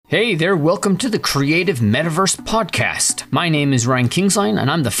Hey there, welcome to the Creative Metaverse Podcast. My name is Ryan Kingsline, and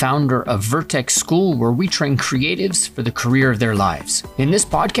I'm the founder of Vertex School, where we train creatives for the career of their lives. In this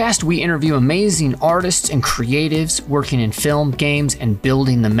podcast, we interview amazing artists and creatives working in film, games, and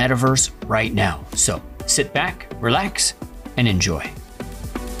building the metaverse right now. So sit back, relax, and enjoy.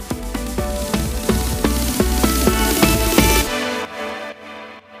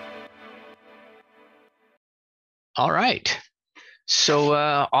 All right. So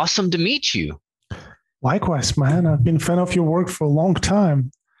awesome to meet you. Likewise, man. I've been a fan of your work for a long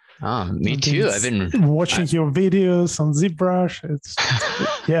time. Oh, me too. I've been watching your videos on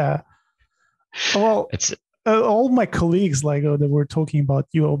ZBrush. Yeah. Well, all my colleagues that were talking about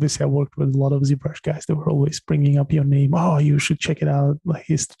you. Obviously, I worked with a lot of ZBrush guys. They were always bringing up your name. Oh, you should check it out, like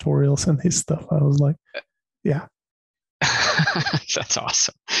his tutorials and his stuff. I was like, yeah. That's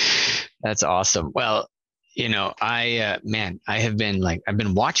awesome. That's awesome. Well, you know, I've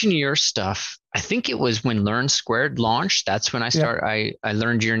been watching your stuff. I think it was when Learn Squared launched. That's when I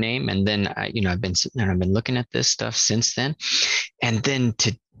learned your name. And then, I've been sitting there and I've been looking at this stuff since then. And then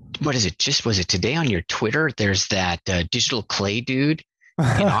was it today on your Twitter? There's that digital clay dude in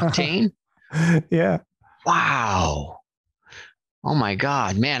Octane. Yeah. Wow. Oh my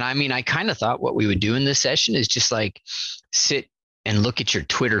God, man. I mean, I kind of thought what we would do in this session is just like sit and look at your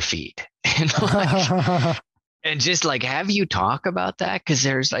Twitter feed and just like have you talk about that, because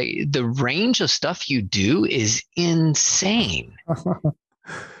there's like the range of stuff you do is insane.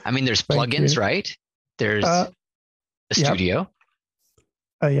 I mean, there's plugins, right? There's a studio.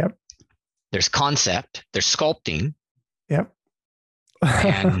 Yep. There's concept. There's sculpting. Yep.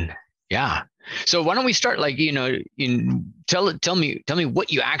 And yeah. So why don't we start tell me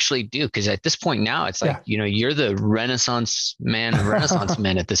what you actually do, because at this point now it's like you're the Renaissance man of Renaissance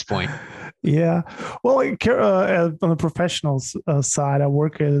men at this point. Yeah. Well, on the professional side, I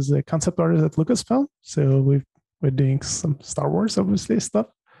work as a concept artist at Lucasfilm. So we're doing some Star Wars, obviously, stuff.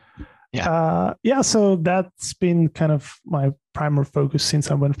 Yeah. So that's been kind of my primary focus since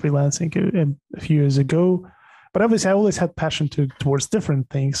I went freelancing a few years ago. But obviously, I always had passion towards different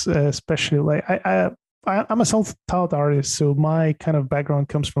things, especially like I'm a self-taught artist. So my kind of background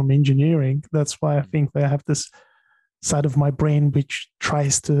comes from engineering. That's why I think that I have this side of my brain which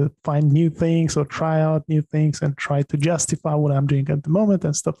tries to find new things or try out new things and try to justify what I'm doing at the moment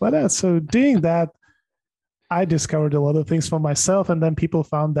and stuff like that. So doing that, I discovered a lot of things for myself, and then people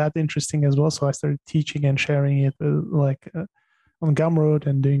found that interesting as well. So I started teaching and sharing it on Gumroad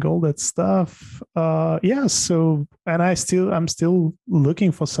and doing all that stuff. So, and I'm still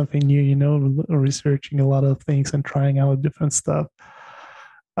looking for something new, researching a lot of things and trying out different stuff.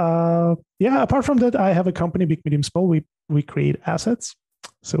 Apart from that, I have a company, Big Medium Small. We create assets.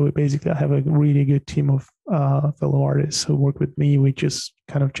 So I have a really good team of fellow artists who work with me. We just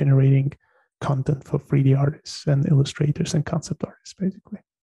kind of generating content for 3D artists and illustrators and concept artists, basically.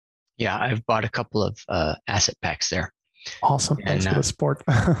 Yeah, I've bought a couple of asset packs there. Awesome. Thanks for the support.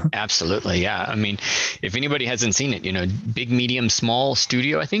 Absolutely. Yeah. I mean, if anybody hasn't seen it, Big Medium Small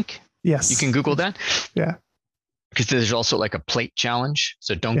Studio, I think. Yes. You can Google that. Yeah. Because there's also like a plate challenge.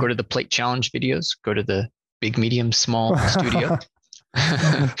 So don't go to the plate challenge videos. Go to the Big Medium Small Studio.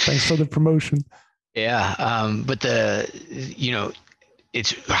 Thanks for the promotion. Yeah. But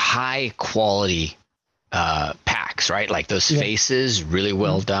it's high quality packs, right? Like those faces, really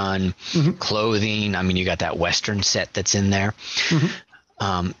well done. Mm-hmm. Clothing. I mean, you got that Western set that's in there.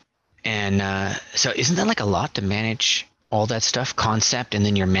 Mm-hmm. So isn't that like a lot to manage all that stuff, concept, and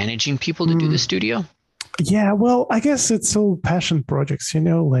then you're managing people to do the studio? Yeah, well, I guess it's all passion projects,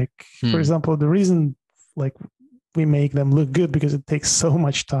 for example, the reason we make them look good because it takes so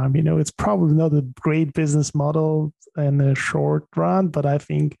much time. It's probably not a great business model in a short run, but I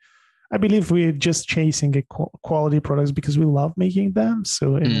believe we're just chasing quality products because we love making them.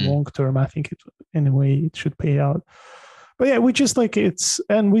 So in the long term, I think it should pay out. But yeah, we just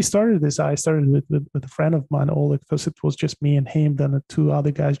and we started this. I started with a friend of mine, Oleg. First it was just me and him. Then the two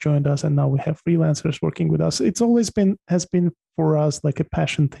other guys joined us, and now we have freelancers working with us. It's always has been for us like a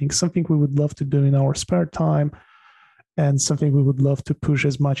passion thing, something we would love to do in our spare time, and something we would love to push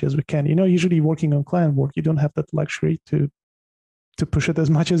as much as we can. Usually working on client work, you don't have that luxury to push it as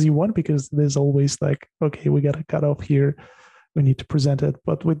much as you want, because there's always okay, we got a cutoff here, we need to present it.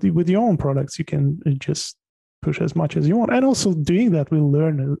 But with your own products, you can just push as much as you want. And also doing that, we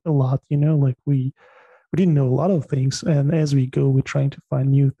learn a lot, we didn't know a lot of things. And as we go, we're trying to find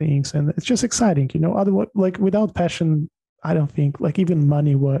new things, and it's just exciting, otherwise, without passion, I don't think even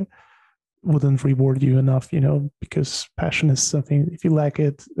money wouldn't reward you enough, because passion is something, if you lack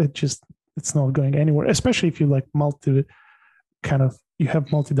it, it's not going anywhere, especially if you multi kind of you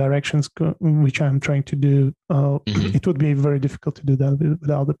have multi-directions, which I'm trying to do, it would be very difficult to do that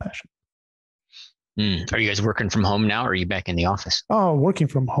without the passion. Are you guys working from home now, or are you back in the office? Oh, working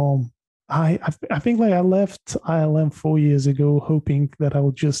from home. I think like I left ILM 4 years ago, hoping that I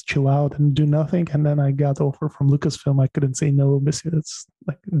would just chill out and do nothing, and then I got offer from Lucasfilm. I couldn't say no. Obviously, it's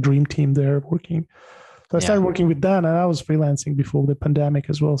like a dream team there working. So I started working with that, and I was freelancing before the pandemic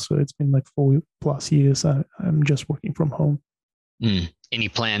as well. So it's been like 4+ years. I'm just working from home. Any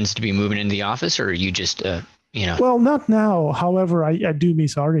plans to be moving into the office, or are you just, Well, not now. However, I do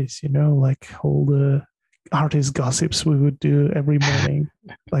miss artists, like all the artist gossips we would do every morning,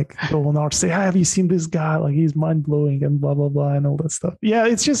 like go on art, say, have you seen this guy? Like he's mind blowing and blah, blah, blah, and all that stuff. Yeah,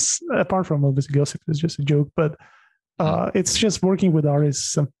 it's just, apart from obviously gossip, it's just a joke, but it's just working with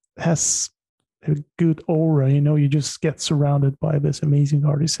artists has a good aura, you just get surrounded by this amazing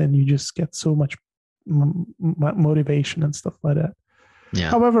artists and you just get so much motivation and stuff like that. Yeah.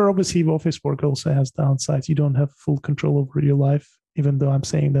 However, obviously office work also has downsides. You don't have full control over your life, even though I'm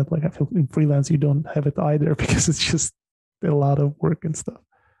saying that like I feel in freelance, you don't have it either because it's just a lot of work and stuff.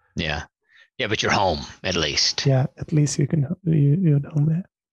 Yeah. Yeah. But you're home at least. Yeah. At least you're home there.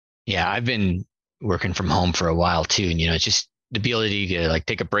 Yeah. I've been working from home for a while too. And, it's just the ability to like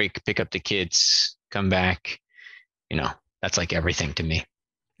take a break, pick up the kids, come back, that's like everything to me.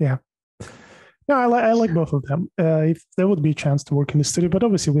 Yeah. No, I like both of them. If there would be a chance to work in the studio, but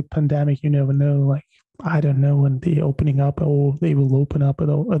obviously with pandemic, you never know. Like, I don't know when they're opening up or they will open up at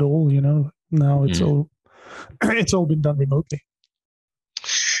all. Now it's all been done remotely.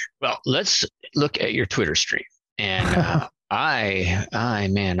 Well, let's look at your Twitter stream. And I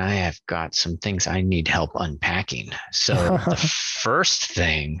have got some things I need help unpacking. So the first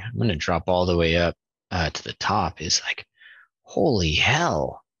thing I'm going to drop all the way up to the top is like, holy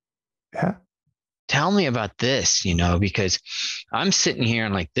hell. Yeah. Tell me about this, because I'm sitting here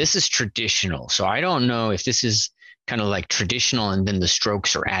and like, this is traditional. So I don't know if this is kind of like traditional and then the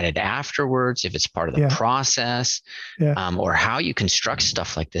strokes are added afterwards, if it's part of the process, or how you construct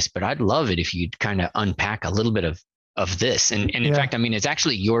stuff like this. But I'd love it if you'd kind of unpack a little bit of this. And in fact, I mean, it's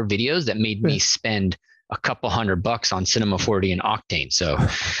actually your videos that made me spend a couple $100 on Cinema 4D and Octane.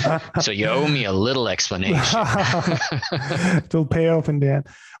 So you owe me a little explanation. It'll pay off in the end.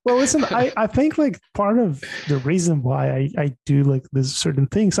 Well, listen, I think like part of the reason why I do like there's certain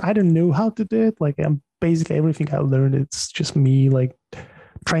things, I don't know how to do it. Like basically everything I learned, it's just me like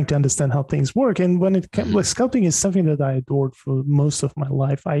trying to understand how things work. And when it comes, like sculpting is something that I adored for most of my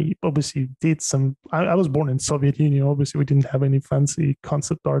life. I obviously did I was born in Soviet Union. Obviously we didn't have any fancy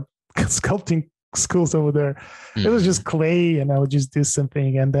concept art sculpting schools over there. It was just clay and I would just do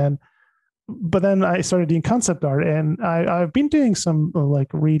something. But then I started doing concept art and I've been doing some like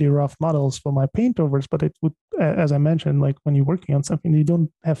really rough models for my paint overs, but it would, as I mentioned, like when you're working on something, you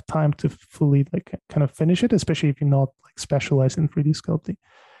don't have time to fully like kind of finish it, especially if you're not like specialized in 3D sculpting.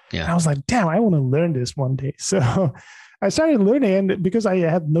 Yeah. And I was like, damn, I want to learn this one day. So I started learning, and because I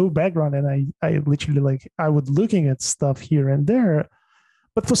had no background and I literally like, I was looking at stuff here and there,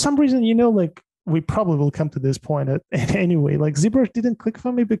 but for some reason, like we probably will come to this point anyway, like ZBrush didn't click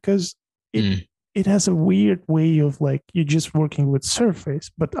for me because it has a weird way of like you're just working with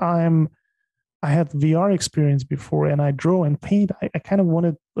surface. But I had VR experience before and I draw and paint. I kind of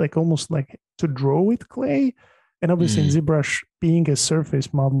wanted like almost like to draw with clay. And obviously in ZBrush being a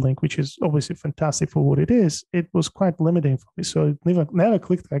surface modeling, which is obviously fantastic for what it is, it was quite limiting for me. So it never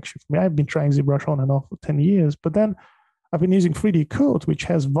clicked actually for me. I've been trying ZBrush on and off for 10 years, but then I've been using 3D Code, which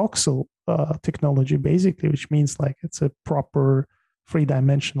has voxel technology basically, which means like it's a proper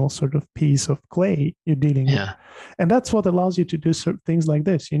 3-dimensional sort of piece of clay you're dealing with. And that's what allows you to do certain things like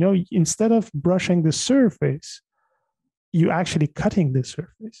this. Instead of brushing the surface, you actually cutting the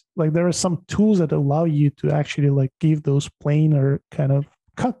surface. Like there are some tools that allow you to actually like give those planar kind of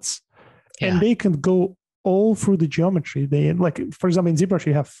cuts. And they can go all through the geometry. They like, for example, in ZBrush,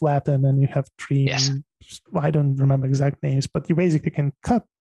 you have flatten and you have trim. I don't remember exact names, but you basically can cut,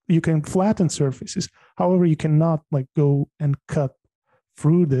 you can flatten surfaces. However, you cannot like go and cut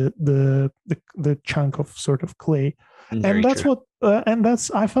through the chunk of sort of clay. And that's true.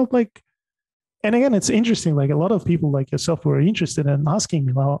 I felt like, and again, it's interesting, like a lot of people like yourself were interested in asking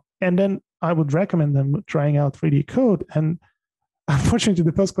me now, and then I would recommend them trying out 3D Code. And unfortunately,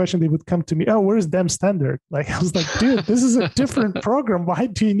 the first question they would come to me, oh, where's DAM Standard? Like, I was like, dude, this is a different program. Why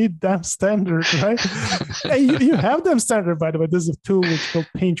do you need DAM Standard, right? Hey, you have DAM Standard, by the way. There's a tool which called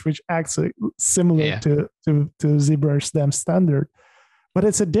Pinch, which acts similar to ZBrush DAM Standard. But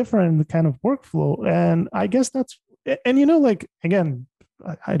it's a different kind of workflow. And I guess that's, and like, again,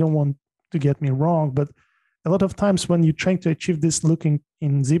 I don't want to get me wrong, but a lot of times when you're trying to achieve this looking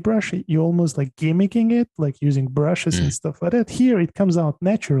in ZBrush, you almost like gimmicking it, like using brushes and stuff like that. Here it comes out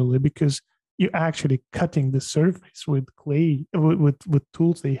naturally because you're actually cutting the surface with clay, with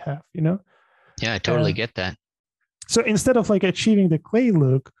tools they have, you know? Yeah, I totally get that. So instead of like achieving the clay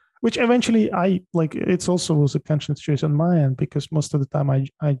look, which eventually I like, it's also was a conscious choice on my end because most of the time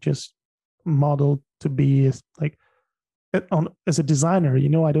I just modeled to be like as a designer, you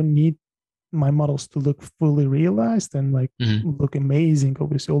know, I don't need my models to look fully realized and like look amazing.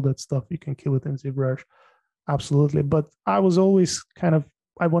 Obviously, all that stuff you can kill it in ZBrush, absolutely. But I was always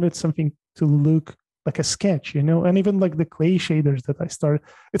I wanted something to look like a sketch, you know. And even like the clay shaders that I started.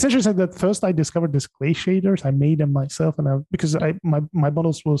 It's interesting that first I discovered these clay shaders. I made them myself, and because my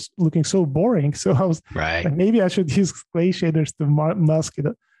models was looking so boring, so I was like, maybe I should use clay shaders to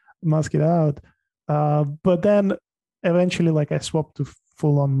mask it out. But then eventually, like I swapped to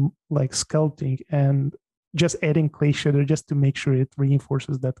full on like sculpting and just adding clay shader just to make sure it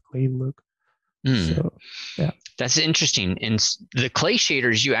reinforces that clay look. So yeah, that's interesting. And the clay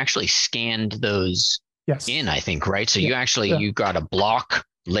shaders, you actually scanned those in, I think, right? So you actually you got a block,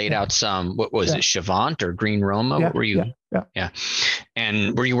 laid out some, what was it, Chavant or Green Roma? What were you? Yeah.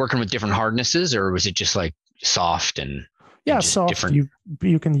 And were you working with different hardnesses, or was it just like soft and soft? Different...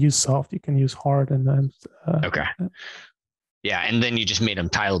 You can use soft, you can use hard, and then okay. Yeah, and then you just made them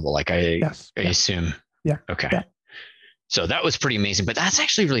tileable, like I assume. Yeah. Okay. Yeah. So that was pretty amazing, but that's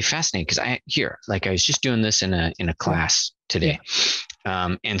actually really fascinating because I was just doing this in a class today,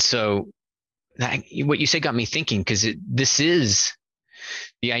 and so what you said got me thinking because this is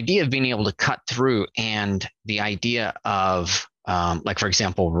the idea of being able to cut through, and the idea of like, for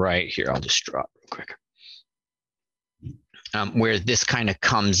example, right here, I'll just draw it real quick, where this kind of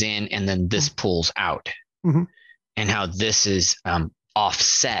comes in and then this pulls out. And how this is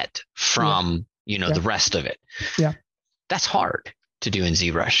offset from the rest of it. Yeah, that's hard to do in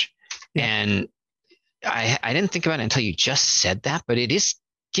ZBrush, and I didn't think about it until you just said that. But it is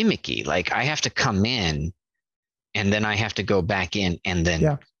gimmicky. Like I have to come in, and then I have to go back in, and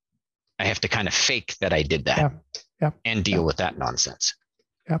then I have to kind of fake that I did that, and deal with that nonsense.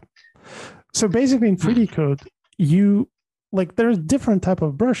 Yeah. So basically, in 3D code, you like there's different type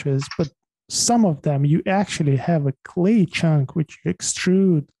of brushes, but some of them you actually have a clay chunk which you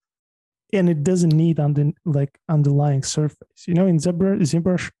extrude, and it doesn't need underlying surface. You know, in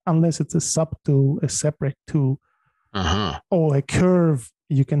ZBrush, unless it's a subtool, a separate tool, or a curve,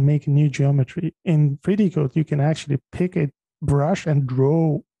 you can make a new geometry. In 3D code, you can actually pick a brush and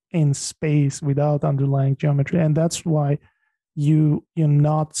draw in space without underlying geometry, and that's why you're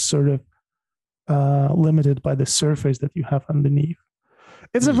not sort of limited by the surface that you have underneath.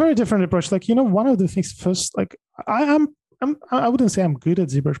 It's a very different approach. Like, you know, one of the things first, like I wouldn't say I'm good at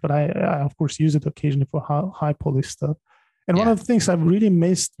ZBrush, but I of course use it occasionally for high poly stuff. And one of the things I've really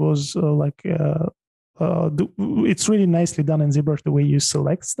missed was it's really nicely done in ZBrush, the way you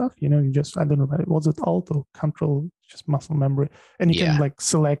select stuff. You know, you just, I don't know, was it Alt or Control, just muscle memory. And you can like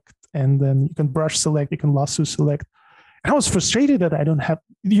select, and then you can brush select, you can lasso select. And I was frustrated that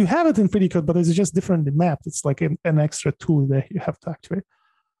you have it in 3D code, but it's just different in map. It's like an extra tool that you have to activate.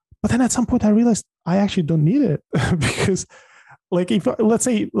 But then at some point I realized I actually don't need it because like if let's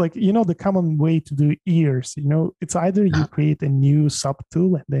say like, you know, the common way to do ears, you know, it's either you create a new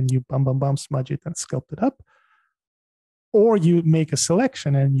subtool and then you smudge it and sculpt it up, or you make a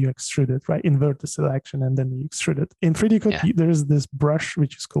selection and you extrude it, right? Invert the selection and then you extrude it. In 3D code, there's this brush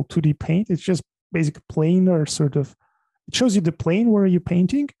which is called 2D paint. It's just basic planar sort of, it shows you the plane where you're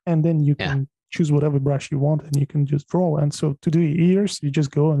painting, and then you can choose whatever brush you want and you can just draw. And so to do ears, you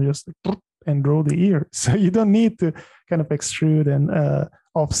just go and just and draw the ear. So you don't need to kind of extrude and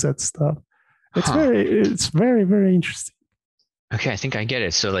offset stuff. It's very, very interesting. Okay, I think I get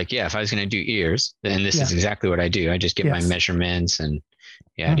it. So like, if I was going to do ears, then this is exactly what I do. I just get my measurements and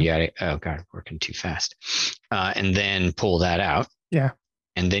yada. Oh God, working too fast. And then pull that out. Yeah.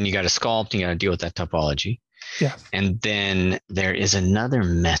 And then you got to sculpt, you got to deal with that topology. Yeah. And then there is another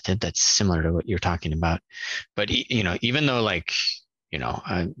method that's similar to what you're talking about. But, you know, even though like, you know,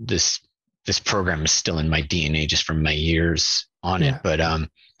 this program is still in my DNA just from my years on it, but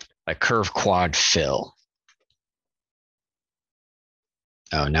like curve quad fill.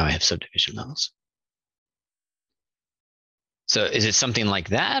 Oh, now I have subdivision levels. So is it something like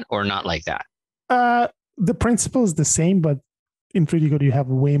that or not like that? The principle is the same, but in 3D code, you have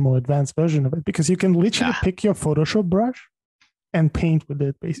a way more advanced version of it because you can literally pick your Photoshop brush and paint with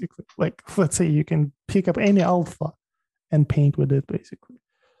it, basically. Like, let's say you can pick up any alpha and paint with it, basically.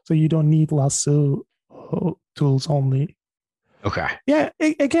 So you don't need lasso tools only. Okay. Yeah.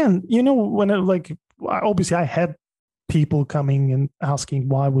 Again, you know, when obviously I had people coming and asking,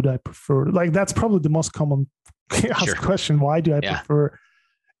 why would I prefer? Like, that's probably the most common asked question. Why do I prefer?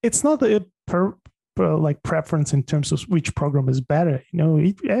 It's not a like preference in terms of which program is better.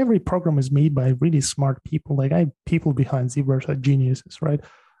 Every program is made by really smart people. Like, people behind ZBrush are geniuses, right?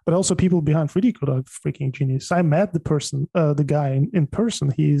 But also people behind 3D Code are freaking genius. I met the guy in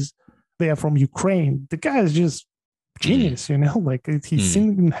person. They are from Ukraine. The guy is just genius, like he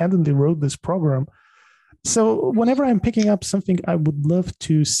single-handedly wrote this program. So whenever I'm picking up something, I would love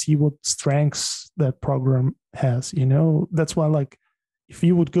to see what strengths that program has. That's why, like, if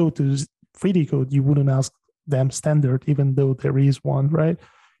you would go to 3D Code, you wouldn't ask them standard, even though there is one, right?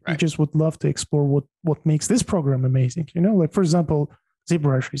 You just would love to explore what makes this program amazing. Like, for example,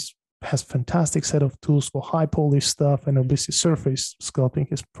 ZBrush has fantastic set of tools for high poly stuff, and obviously surface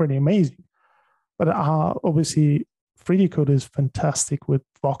sculpting is pretty amazing. But obviously 3D Code is fantastic with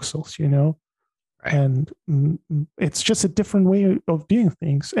voxels, and it's just a different way of doing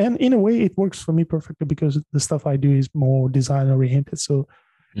things. And in a way, it works for me perfectly because the stuff I do is more design oriented. So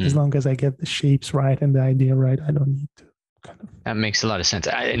as long as I get the shapes right and the idea right, I don't need to That makes a lot of sense.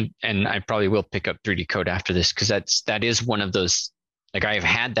 And I probably will pick up 3D Code after this, because that is one of those, like, I've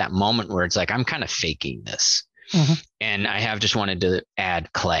had that moment where it's like, I'm kind of faking this. And I have just wanted to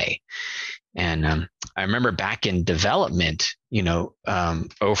add clay. And I remember back in development,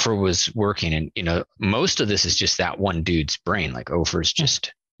 Ofer was working, and, most of this is just that one dude's brain. Like, Ofer's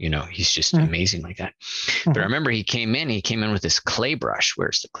just, he's just amazing like that. But I remember he came in with this clay brush.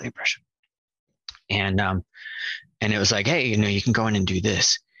 Where's the clay brush? And it was like, hey, you can go in and do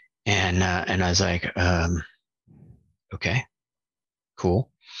this. And I was like, okay, cool.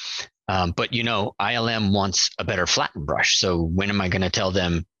 But ILM wants a better flatten brush. So when am I going to tell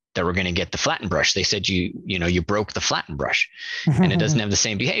them that we're going to get the flatten brush? They said, you broke the flatten brush and it doesn't have the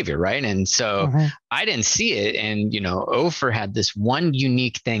same behavior. Right. And so I didn't see it. And, Ofer had this one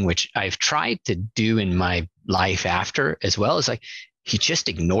unique thing, which I've tried to do in my life after as well, is like, he just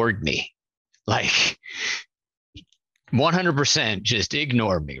ignored me. Like, 100% just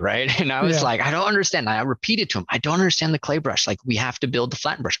ignored me, right? And I was like, I don't understand. I repeated to him, I don't understand the clay brush. Like, we have to build the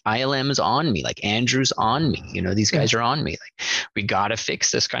flatten brush. ILM is on me. Like, Andrew's on me. These guys are on me. Like, we got to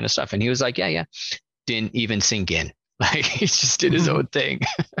fix this kind of stuff. And he was like, yeah. Didn't even sink in. Like, he just did his own thing.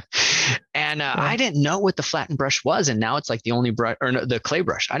 And I didn't know what the flatten brush was. And now it's like the only brush, or no, the clay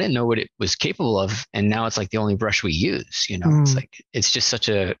brush. I didn't know what it was capable of. And now it's like the only brush we use. It's like, it's just such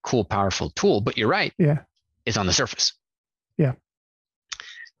a cool, powerful tool. But you're right. Yeah. It's on the surface. Yeah.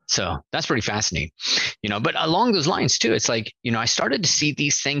 So that's pretty fascinating, but along those lines too, it's like, I started to see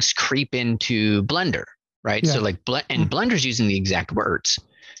these things creep into Blender, right? Yeah. So like, and Blender's using the exact words.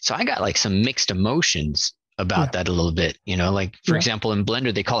 So I got like some mixed emotions about that a little bit, like, for example, in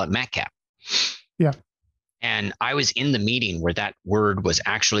Blender, they call it matcap. Yeah. And I was in the meeting where that word was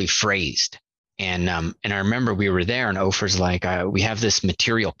actually phrased. And I remember we were there and Ofer's like, we have this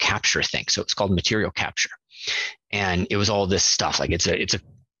material capture thing. So it's called material capture. And it was all this stuff. Like, it's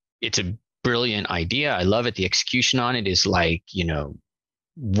a brilliant idea. I love it. The execution on it is like,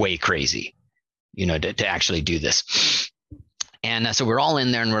 way crazy, to actually do this. And so we're all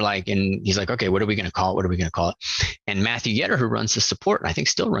in there and we're like, and he's like, okay, what are we going to call it? What are we going to call it? And Matthew Yetter, who runs the support, and I think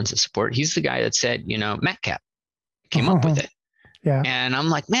still runs the support, he's the guy that said, matcap, came up with it. Yeah. And I'm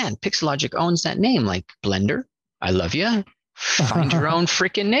like, man, Pixelogic owns that name. Like, Blender, I love you. Find your own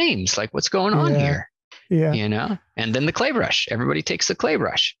freaking names. Like, what's going on here? Yeah. And then the clay brush, everybody takes the clay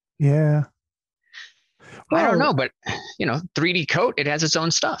brush. Yeah. Well, I don't know, but 3D Coat, it has its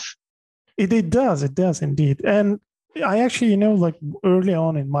own stuff. It does indeed. And I actually, like, early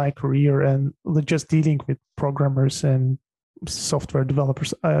on in my career and just dealing with programmers and software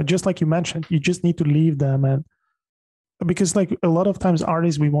developers, just like you mentioned, you just need to leave them. And because, like, a lot of times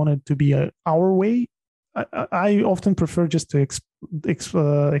artists, we want it to be our way. I often prefer just to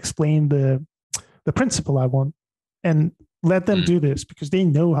explain the principle I want and let them do this, because they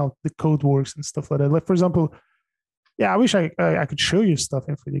know how the code works and stuff like that. Like, for example, I wish I could show you stuff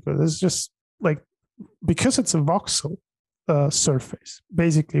in 3D Code. It's just like, because it's a voxel surface,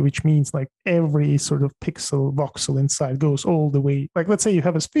 basically, which means like every sort of pixel voxel inside goes all the way. Like, let's say you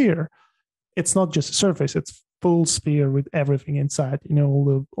have a sphere. It's not just a surface, it's full sphere with everything inside,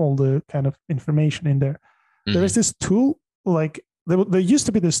 all the kind of information in there. There is this tool, like, there used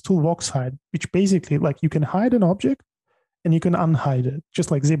to be this tool VoxHide, which basically, like, you can hide an object and you can unhide it,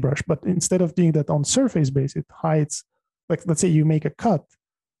 just like ZBrush. But instead of doing that on surface base, it hides, like, let's say you make a cut,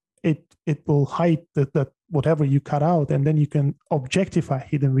 it will hide that whatever you cut out, and then you can objectify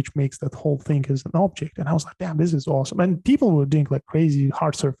hidden, which makes that whole thing as an object. And I was like, damn, this is awesome. And people were doing like crazy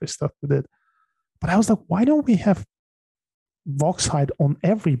hard surface stuff with it. But I was like, why don't we have Voxhide on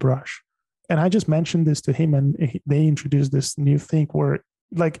every brush? And I just mentioned this to him, and they introduced this new thing where,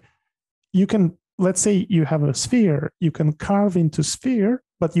 like, you can, let's say you have a sphere, you can carve into sphere,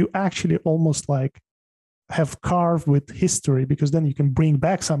 but you actually almost like have carved with history, because then you can bring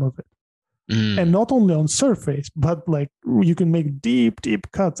back some of it. And not only on surface, but like you can make deep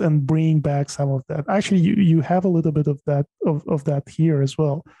cuts and bring back some of that. Actually, you have a little bit of that here as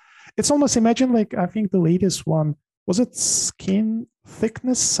well. It's almost, imagine, like, I think the latest one was it skin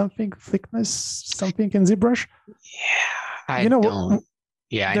thickness, something in ZBrush. Yeah, I don't.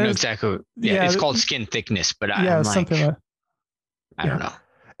 Yeah, I know exactly. Yeah, it's called skin thickness, but I'm like, I don't know.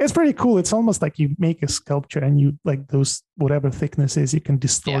 It's pretty cool. It's almost like you make a sculpture and you, like, those whatever thickness is, you can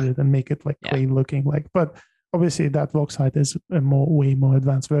distort it and make it like clay looking. Like, but obviously that Voxhide is a way more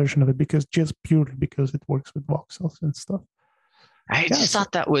advanced version of it, because purely because it works with voxels and stuff. I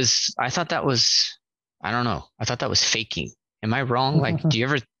thought that was, I don't know. I thought that was faking. Am I wrong? Like, do you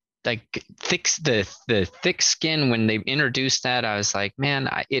ever like the thick skin when they introduced that? I was like, man,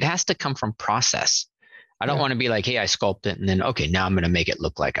 it has to come from process. I don't want to be like, hey, I sculpt it and then, okay, now I'm going to make it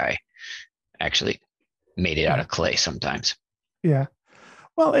look like I actually made it out of clay sometimes. Yeah.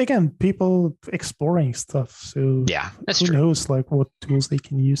 Well, again, people exploring stuff. So that's who knows, like, what tools they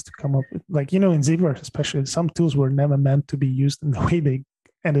can use to come up with, like, in ZBrush, especially, some tools were never meant to be used in the way they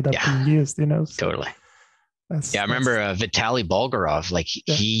ended up being used, So totally. I remember Vitaly Bulgarov, like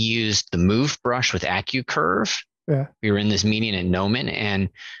he used the Move brush with AccuCurve. Yeah. We were in this meeting at Gnomon, and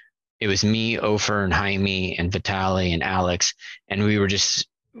it was me, Ofer, and Jaime, and Vitaly, and Alex, and we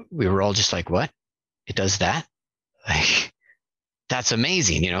were all just like, what? It does that? Like, that's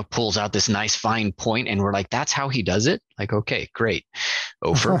amazing, pulls out this nice fine point, and we're like, that's how he does it? Like, okay, great.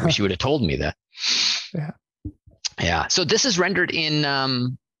 Ofer, wish you would have told me that. Yeah. So this is rendered in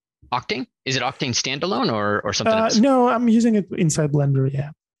Octane? Is it Octane standalone or something else? No, I'm using it inside Blender,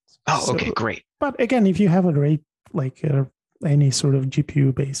 yeah. Oh, okay, great. But again, if you have a great, like, any sort of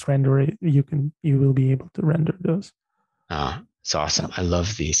GPU-based renderer, you will be able to render those. Oh, it's awesome. I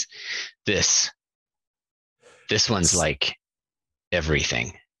love these. This one's like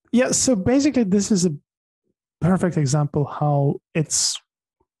everything. Yeah, so basically this is a perfect example how it's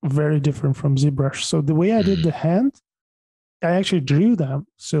very different from ZBrush. So the way I did the hand, I actually drew them.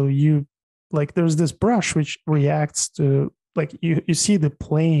 So there's this brush which reacts to, like, you see the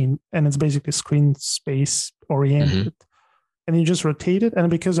plane, and it's basically screen space oriented. And you just rotate it. And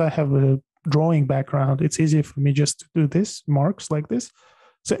because I have a drawing background, it's easier for me just to do this, marks like this.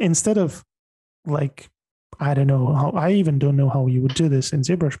 So instead of, like, I don't know how you would do this in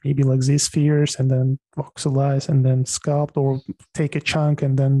ZBrush, maybe like these spheres and then voxelize and then sculpt, or take a chunk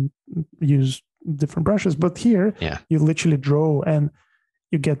and then use different brushes. But here, you literally draw and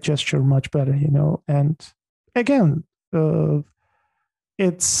you get gesture much better, And again,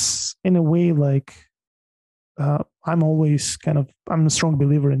 it's in a way like, I'm always I'm a strong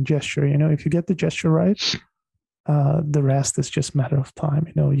believer in gesture. If you get the gesture right, the rest is just a matter of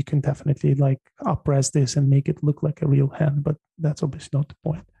time. You can definitely like up-res this and make it look like a real hand, but that's obviously not the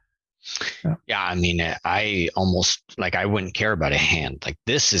point. Yeah, I mean, I almost, like, I wouldn't care about a hand. Like,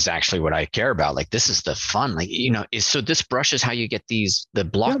 this is actually what I care about. Like, this is the fun. Like, so this brush is how you get the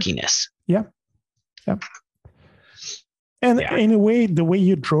blockiness. Yeah. And in a way, the way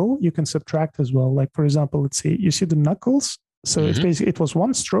you draw, you can subtract as well. Like, for example, let's say you see the knuckles. So it's basically, it was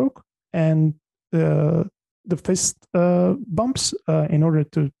one stroke, and the fist bumps, in order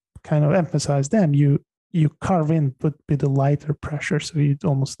to kind of emphasize them, you carve in with a lighter pressure. So you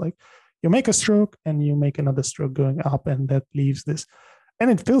almost like, you make a stroke and you make another stroke going up, and that leaves this. And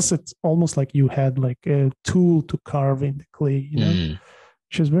it feels, it's almost like you had like a tool to carve in the clay,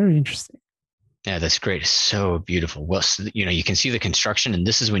 which is very interesting. Yeah, that's great. It's so beautiful. Well, you can see the construction, and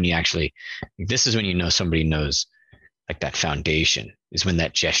this is when you know somebody knows, like, that foundation is when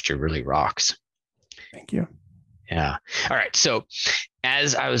that gesture really rocks. Thank you. Yeah. All right. So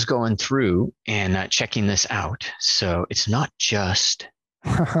as I was going through and checking this out, so it's not just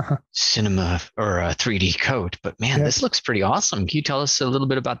cinema or a 3D coat, but man, this looks pretty awesome. Can you tell us a little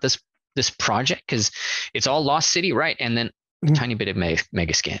bit about this project? Because it's all Lost City, right? And then a tiny bit of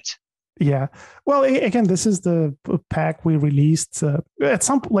Megascans. Yeah. Well, again, this is the pack we released at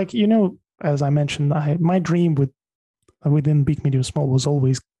some, like, as I mentioned, my dream within Big Medium Small was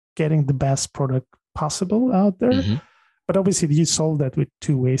always getting the best product possible out there. But obviously you solve that with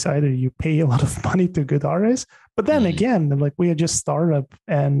two ways. Either you pay a lot of money to good artists, but then again, like, we are just startup,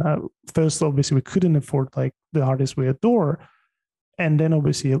 and first, obviously, we couldn't afford like the artists we adore. And then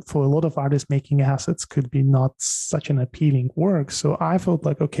obviously for a lot of artists, making assets could be not such an appealing work. So I felt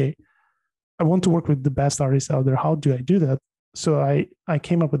like, okay, I want to work with the best artists out there. How do I do that? So I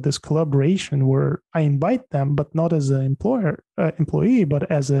came up with this collaboration where I invite them, but not as an employee,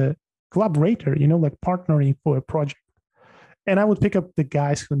 but as a collaborator, like partnering for a project. And I would pick up the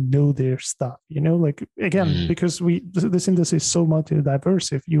guys who know their stuff, like again, because this industry is so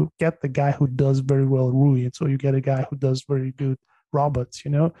multi-diverse. If you get the guy who does very well Ruins, so you get a guy who does very good robots,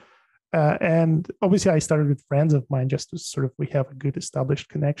 and obviously I started with friends of mine just to sort of, we have a good established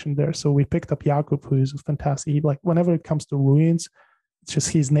connection there. So we picked up Jakub, who is fantastic. Like whenever it comes to Ruins, it's just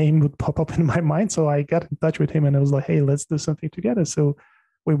his name would pop up in my mind. So I got in touch with him and I was like, hey, let's do something together. So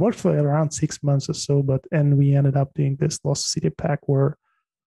we worked for around 6 months or so, and we ended up doing this Lost City pack where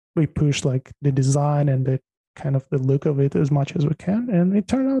we pushed like the design and the kind of the look of it as much as we can. And it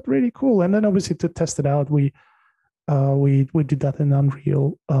turned out really cool. And then obviously to test it out, we did that in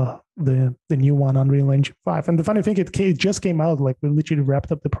Unreal, the new one, Unreal Engine 5. And the funny thing, it just came out, like we literally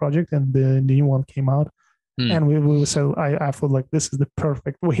wrapped up the project and the new one came out. And we so I felt like this is the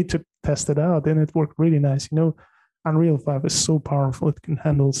perfect way to test it out. And it worked really nice. Unreal 5 is so powerful. It can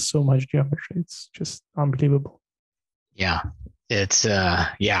handle so much geometry. It's just unbelievable. Yeah.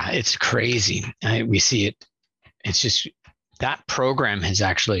 It's crazy. We see it. It's just, that program has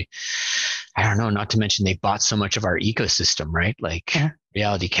actually, I don't know, not to mention they bought so much of our ecosystem, right? Like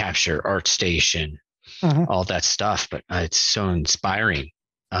Reality Capture, ArtStation, all that stuff. But it's so inspiring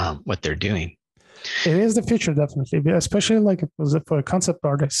what they're doing. It is the future, definitely, especially like for a concept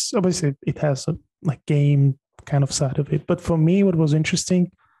artist. Obviously, it has a like game kind of side of it. But for me, what was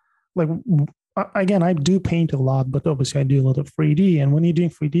interesting, like again, I do paint a lot, but obviously I do a lot of 3D. And when you're doing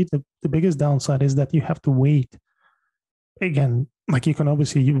 3D, the biggest downside is that you have to wait. Again, like you can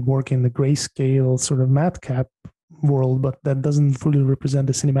obviously work in the grayscale sort of matcap world, but that doesn't fully represent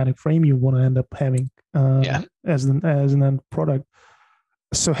the cinematic frame you want to end up having as an end product.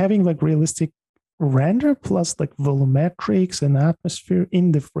 So having like realistic render plus like volumetrics and atmosphere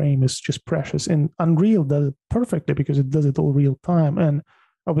in the frame is just precious. And Unreal does it perfectly because it does it all real time. And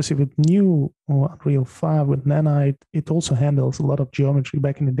obviously with new Unreal 5 with Nanite, it also handles a lot of geometry.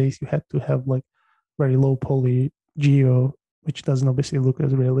 Back in the days, you had to have like very low poly geo, which doesn't obviously look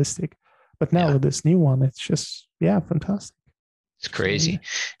as realistic. But now with this new one, it's just, fantastic. It's crazy.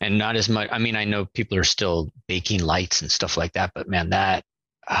 And not as much. I mean, I know people are still baking lights and stuff like that, but man, that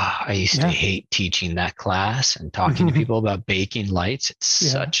I used to hate teaching that class and talking to people about baking lights. It's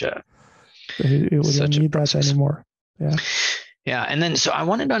such a, we don't need that anymore. Yeah. And then, so I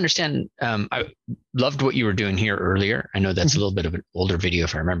wanted to understand, I loved what you were doing here earlier. I know that's a little bit of an older video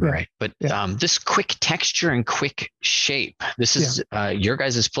if I remember right, but this quick texture and quick shape, this is your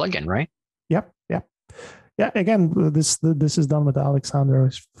guys' plugin, right? Yep. Yeah. Again, this is done with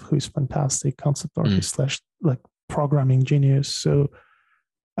Alexander, who's fantastic concept artist / like programming genius. So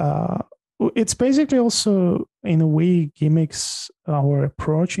it's basically also in a way gimmicks our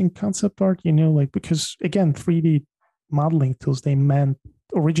approach in concept art, like, because again, 3D modeling tools,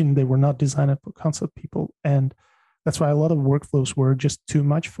 originally they were not designed for concept people. And that's why a lot of workflows were just too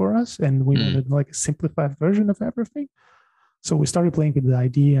much for us. And we wanted like a simplified version of everything. So we started playing with the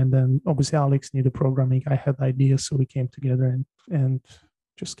idea, and then obviously Alex knew the programming. I had ideas. So we came together and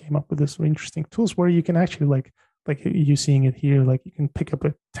just came up with this interesting tools where you can actually like you seeing it here, like you can pick up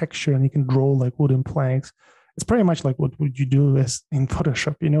a texture and you can draw like wooden planks. It's pretty much like what would you do as in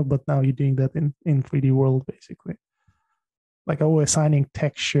Photoshop, but now you're doing that in 3D world, basically. Like assigning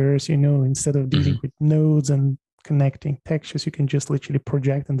textures, instead of dealing with nodes and connecting textures, you can just literally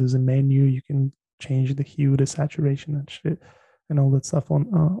project, and there's a menu. You can change the hue, the saturation, and shit, and all that stuff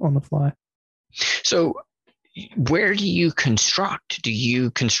on the fly. So where do you construct? Do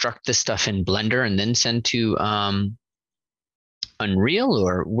you construct this stuff in Blender and then send to Unreal,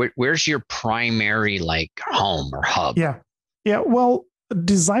 or where's your primary like home or hub? Yeah. Well,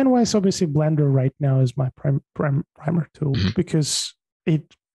 design-wise, obviously Blender right now is my primer tool because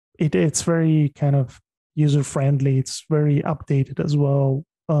it's very kind of user-friendly. It's very updated as well.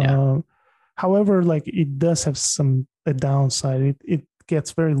 However, like it does have a downside. It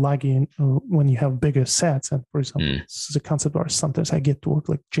gets very laggy when you have bigger sets. And for example, this is a concept art. Sometimes I get to work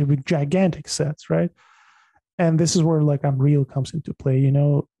like with gigantic sets, right? And this is where like Unreal comes into play.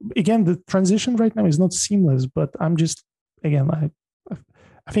 Again, the transition right now is not seamless, but I'm just, again, I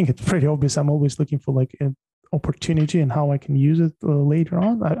think it's pretty obvious. I'm always looking for like an opportunity and how I can use it later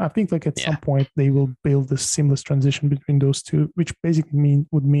on. I think like at some point they will build this seamless transition between those two, which basically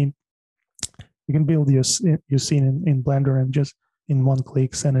would mean you can build your scene in Blender and just in one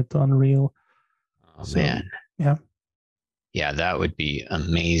click send it to Unreal. Oh, so, man. Yeah, that would be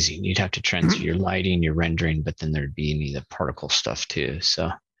amazing. You'd have to transfer your lighting, your rendering, but then there'd be any of the particle stuff too. So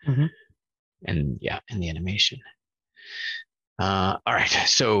and yeah, and the animation. All right,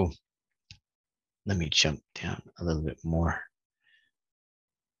 so let me jump down a little bit more.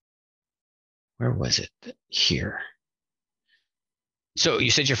 Where was it? Here. So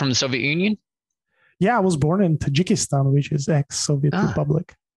you said you're from the Soviet Union? Yeah, I was born in Tajikistan, which is ex-Soviet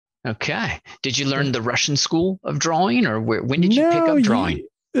Republic. Okay. Did you learn the Russian school of drawing, or when did you pick No, up drawing?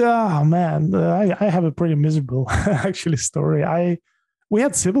 Oh man, I have a pretty miserable actually story. We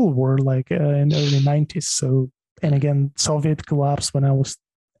had civil war like in the early 90s. So, and again, Soviet collapse when I was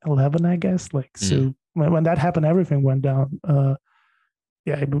 11, I guess. Like, so when that happened, everything went down.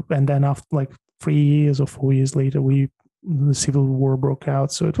 Yeah, and then after like 3 years or 4 years later, the civil war broke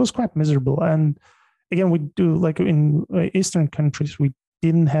out. So it was quite miserable. And again, we do like in Eastern countries, we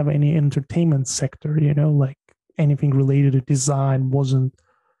didn't have any entertainment sector. You know, like anything related to design wasn't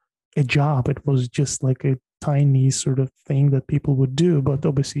a job. It was just like a tiny sort of thing that people would do. But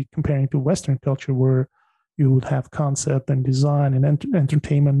obviously, comparing to Western culture, where you would have concept and design and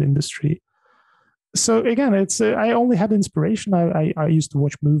entertainment industry. So again, it's I only had inspiration. I used to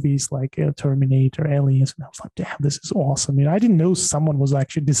watch movies like Terminator, Aliens, and I was like, damn, this is awesome. You know, I didn't know someone was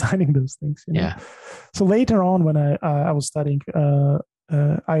actually designing those things. You know? Yeah. So later on, when I was studying,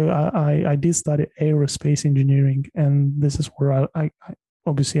 I did study aerospace engineering, and this is where I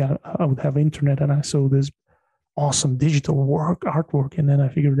obviously I would have internet, and I saw this awesome digital artwork, and then I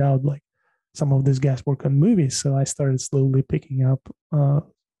figured out like some of these guys work on movies, so I started slowly picking up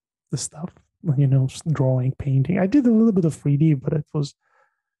the stuff, you know, drawing, painting. I did a little bit of 3D, but it was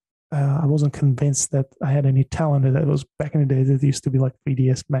I wasn't convinced that I had any talent. It was back in the days. It used to be like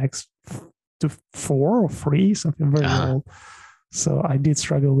 3ds Max to 4 or 3, something very old. So I did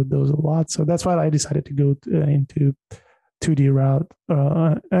struggle with those a lot. So that's why I decided to go into 2D route.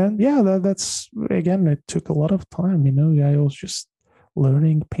 And yeah, that's again, it took a lot of time. You know, I was just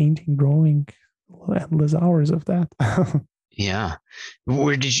learning, painting, drawing, endless hours of that. Yeah.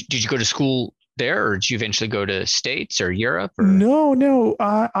 Where did you go to school there, or did you eventually go to States or Europe? Or? No.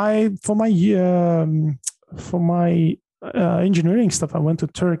 I for my engineering stuff, I went to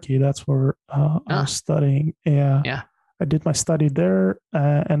Turkey. That's where I was studying. Yeah. I did my study there,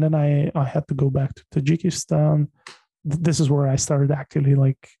 and then I had to go back to Tajikistan. This is where I started actually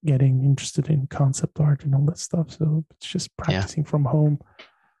like getting interested in concept art and all that stuff. So it's just practicing from home.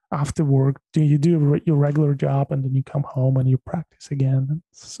 After work, you do your regular job, and then you come home and you practice again.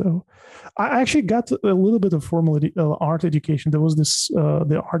 So I actually got a little bit of formal art education. There was this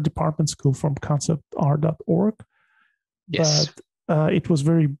the art department school from conceptart.org. Yes. But it was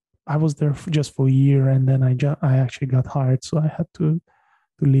I was there just for a year, and then I actually got hired, so I had to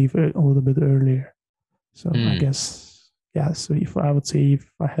leave a little bit earlier. So I guess, yeah. So if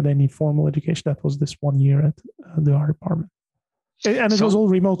I had any formal education, that was this 1 year at the art department. And it was all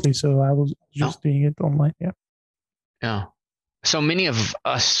remotely, so I was just doing it online. Yeah. Yeah. So many of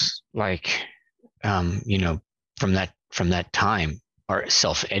us, like, you know, from that time, are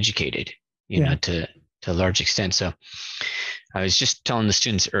self-educated, you know, to a large extent. So I was just telling the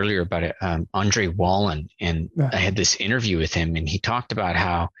students earlier about it, Andre Wallin, and I had this interview with him, and he talked about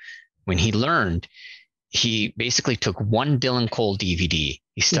how when he learned, he basically took one Dylan Cole DVD.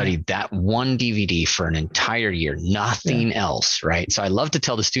 He studied that one DVD for an entire year, nothing else, right? So I love to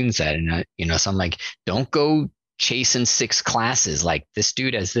tell the students that, and you know, so I'm like, don't go chasing 6 classes. Like, this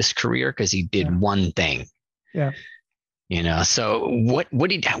dude has this career because he did one thing. Yeah. You know, so what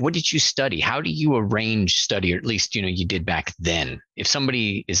did you study? How do you arrange study, or at least, you know, you did back then? If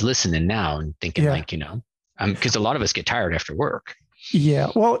somebody is listening now and thinking like, you know, because a lot of us get tired after work. Yeah,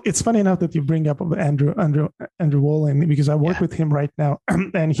 well, it's funny enough that you bring up Andrew Wallin, because I work with him right now,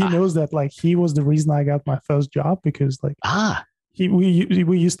 and he knows that like he was the reason I got my first job, because like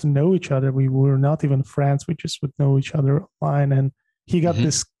we used to know each other. We were not even friends. We just would know each other online, and he got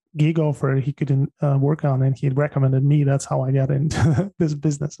this gig offer he couldn't work on, and he recommended me. That's how I got into this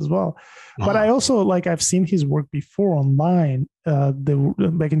business as well. But I also I've seen his work before online.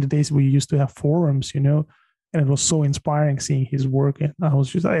 Back in the days we used to have forums, you know. And it was so inspiring seeing his work. And I was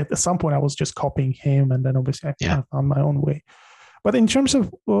just, at some point, I was just copying him. And then obviously I found my own way. But in terms of,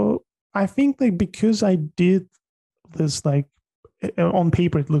 I think like because I did this, like on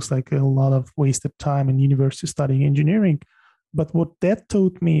paper, it looks like a lot of wasted time in university studying engineering. But what that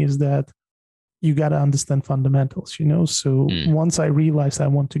taught me is that you got to understand fundamentals, you know? So once I realized I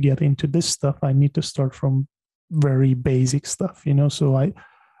want to get into this stuff, I need to start from very basic stuff, you know? So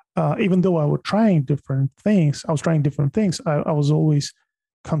even though I was trying different things, I was always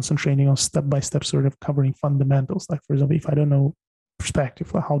concentrating on step-by-step sort of covering fundamentals. Like, for example, if I don't know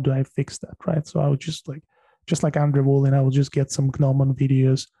perspective, how do I fix that, right? So I would just like Andre Wallin, I would just get some Gnomon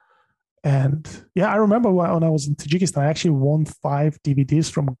videos, And yeah, I remember when I was in Tajikistan, I actually won 5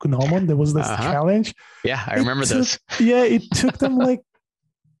 DVDs from Gnomon. There was this challenge. Yeah, I remember those. Yeah, it took them like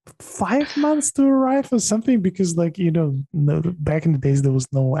 5 months to arrive or something because, like, back in the days there was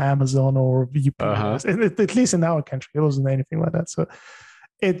no Amazon or UPS. At least in our country, it wasn't anything like that. So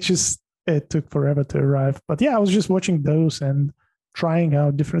it took forever to arrive. But yeah, I was just watching those and trying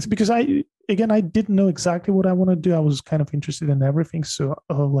out different, because I didn't know exactly what I want to do. I was kind of interested in everything. So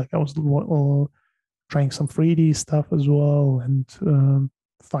like I was trying some 3D stuff as well, and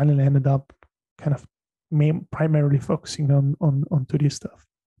finally ended up kind of primarily focusing on 2D stuff.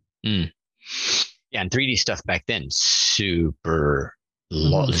 Yeah, and 3D stuff back then, super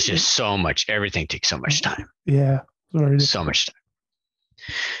low. There's just so much. Everything takes so much time. Yeah, so much time.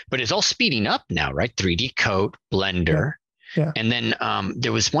 But it's all speeding up now, right? 3D Coat, Blender. Yeah. And then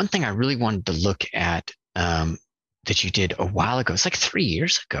there was one thing I really wanted to look at that you did a while ago. It's like 3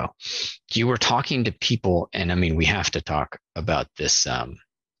 years ago. You were talking to people, and I mean, we have to talk about this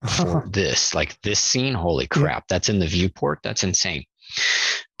for this, like this scene. Holy crap, that's in the viewport. That's insane.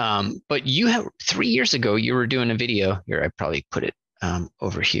 But you have 3 years ago, you were doing a video here. I probably put it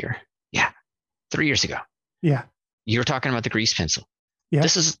over here. Yeah. 3 years ago. Yeah. You were talking about the grease pencil. Yeah.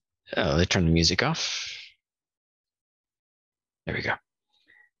 This is, they turned the music off. There we go.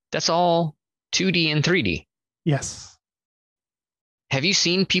 That's all 2D and 3D. Yes. Have you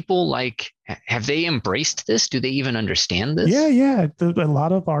seen people have they embraced this? Do they even understand this? Yeah. A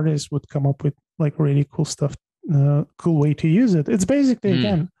lot of artists would come up with like really cool stuff, cool way to use it. It's basically,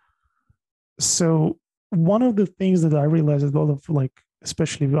 again, so one of the things that I realized is a lot of, like,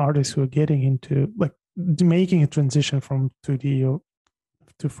 especially artists who are getting into like making a transition from 2D or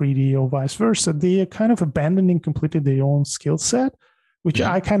to 3D or vice versa, they are kind of abandoning completely their own skill set, which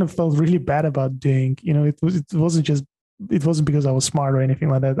I kind of felt really bad about doing. It wasn't because I was smart or anything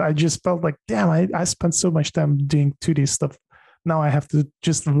like that. I just felt like, damn, I spent so much time doing 2D stuff. Now I have to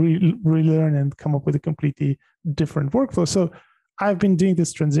just relearn and come up with a completely different workflow. So I've been doing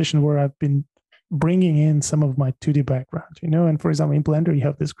this transition where I've been bringing in some of my 2D background, and for example, in Blender, you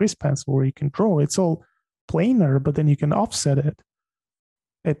have this grease pencil where you can draw. It's all planar, but then you can offset it.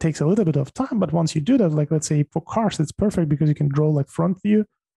 It takes a little bit of time, but once you do that, like let's say for cars, it's perfect because you can draw like front view,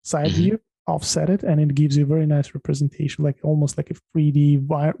 side view, offset it, and it gives you a very nice representation, like almost like a 3D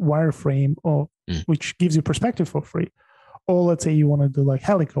wireframe, which gives you perspective for free. Or let's say you want to do like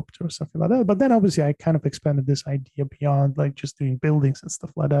helicopter or something like that. But then obviously I kind of expanded this idea beyond like just doing buildings and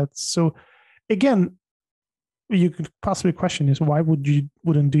stuff like that. So again, you could possibly question is why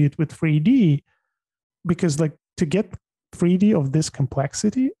wouldn't do it with 3D? Because like to get 3D of this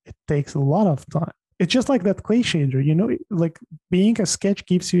complexity, it takes a lot of time. It's just like that clay shader, like being a sketch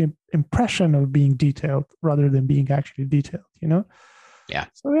gives you an impression of being detailed rather than being actually detailed, Yeah.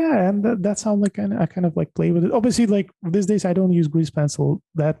 So yeah, and that's how like I kind of like play with it. Obviously, like these days I don't use grease pencil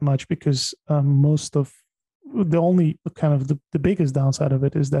that much because most of the only kind of the biggest downside of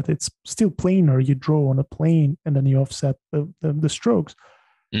it is that it's still planar. You draw on a plane and then you offset the strokes.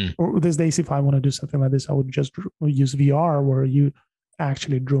 Or these days, if I want to do something like this, I would just use VR where you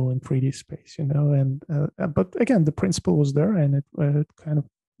actually draw in 3D space, And but again, the principle was there, and it kind of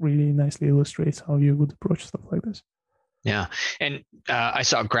really nicely illustrates how you would approach stuff like this. Yeah, and I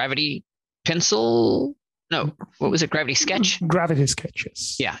saw Gravity Pencil. No, what was it? Gravity Sketch. Gravity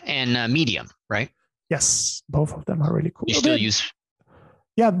Sketches. Yeah, and Medium, right? Yes, both of them are really cool. You still use?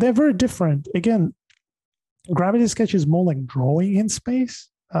 Yeah, they're very different. Again, Gravity Sketch is more like drawing in space.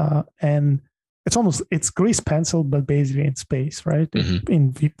 And it's grease pencil, but basically in space, right?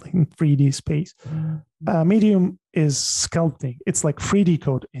 In 3D space. Medium is sculpting. It's like 3D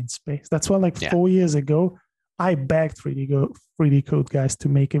Coat in space. That's why 4 years ago, I begged 3D Coat guys to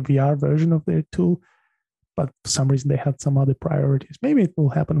make a VR version of their tool. But for some reason, they had some other priorities. Maybe it will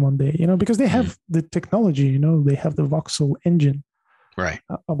happen one day, because they have the technology, they have the voxel engine. Right.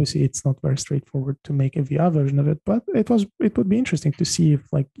 Obviously, it's not very straightforward to make a VR version of it, but it would be interesting to see if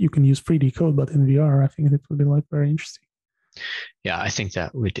like you can use 3D Coat, but in VR. I think it would be like very interesting. Yeah, I think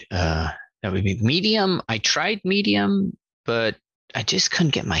that would be Medium. I tried Medium, but I just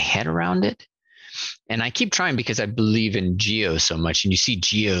couldn't get my head around it. And I keep trying because I believe in Geo so much, and you see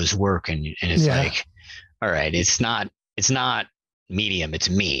Geo's work, and it's like, all right, it's not Medium, it's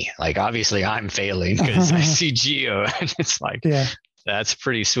me. Like obviously, I'm failing because I see Geo, and it's like, that's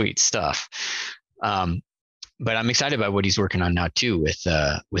pretty sweet stuff. But I'm excited about what he's working on now too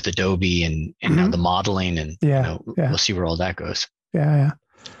with Adobe and now the modeling, and we'll see where all that goes. Yeah.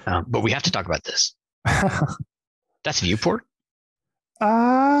 But we have to talk about this. That's Viewport?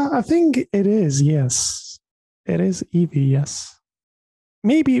 I think it is, yes. It is Eevee, yes.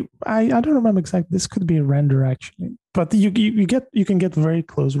 maybe I don't remember exactly. This could be a render actually, but you can get very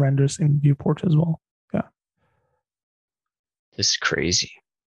close renders in viewport as well. Yeah, this is crazy.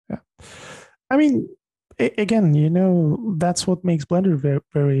 yeah. I mean, again, that's what makes Blender very,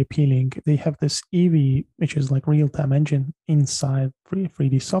 very appealing. They have this Eevee, which is like real-time engine inside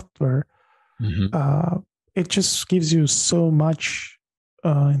 3D software. It just gives you so much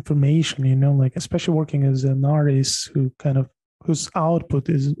information, like especially working as an artist whose output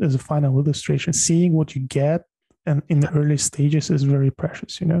is a final illustration, seeing what you get and in the early stages is very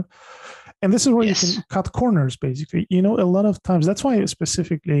precious, and this is where you can cut corners basically. A lot of times, that's why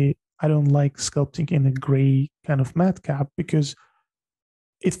specifically I don't like sculpting in a gray kind of matte cap, because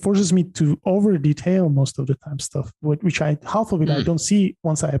it forces me to over detail most of the time stuff, which half of it I don't see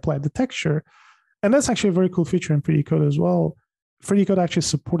once I apply the texture. And that's actually a very cool feature in 3D Code as well. 3D Code actually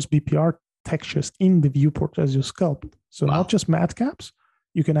supports BPR textures in the viewport as you sculpt. So not just matte caps,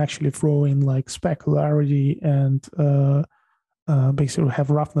 you can actually throw in like specularity and basically have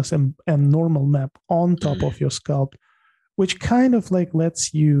roughness and normal map on top of your sculpt, which kind of like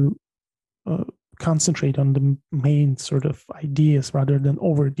lets you concentrate on the main sort of ideas rather than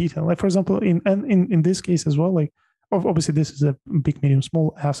over detail. Like for example, in this case as well, like obviously this is a big, medium,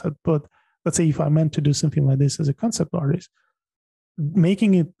 small asset, but let's say if I meant to do something like this as a concept artist,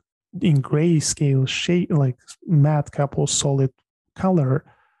 making it in grayscale shade, like matte cap or solid color,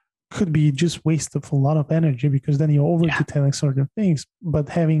 could be just waste of a lot of energy, because then you're over detailing certain things. But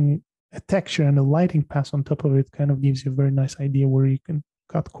having a texture and a lighting pass on top of it kind of gives you a very nice idea where you can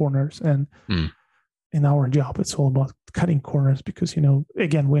cut corners. And in our job, it's all about cutting corners, because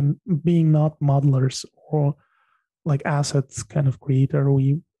again, when being not modelers or like assets kind of creator,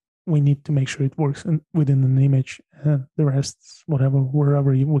 we need to make sure it works within an image, and the rest,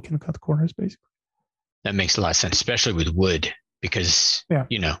 wherever we can cut corners basically. That makes a lot of sense, especially with wood, because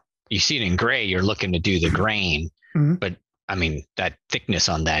you see it in gray, you're looking to do the grain, but I mean, that thickness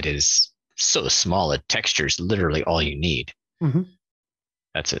on that is so small. A texture is literally all you need.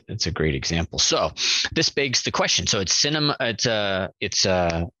 That's a great example. So this begs the question. So it's Cinema, it's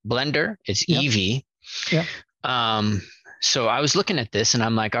Blender, it's Eevee. So I was looking at this and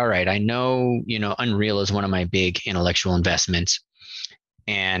I'm like, all right, I know, Unreal is one of my big intellectual investments.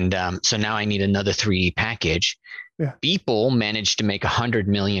 And so now I need another 3D package. Beeple managed to make $100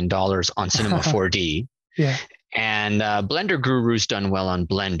 million on Cinema 4D. And Blender Guru's done well on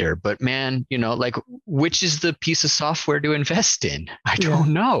Blender, but man, like, which is the piece of software to invest in? I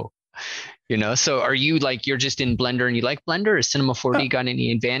don't know. So are you like, you're just in Blender and you like Blender? Is Cinema 4D got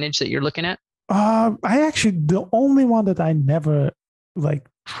any advantage that you're looking at? I actually, the only one that I never like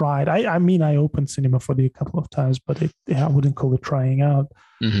tried, I mean, I opened Cinema 4D a couple of times, but I wouldn't call it trying out.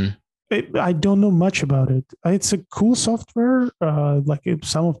 I don't know much about it. It's a cool software. Like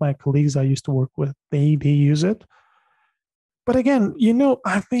some of my colleagues I used to work with, they use it. But again,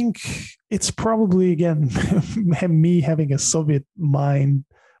 I think it's probably, again, me having a Soviet minded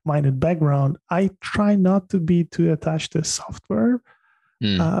background. I try not to be too attached to software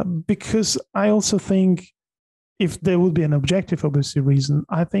because I also think if there would be an objective, obviously, reason,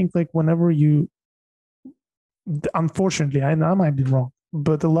 I think like whenever unfortunately, I might be wrong,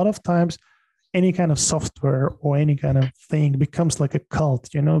 but a lot of times any kind of software or any kind of thing becomes like a cult,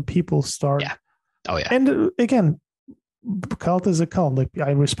 people start. And again, cult is a cult. Like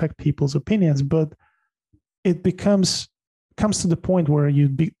I respect people's opinions, but it comes to the point where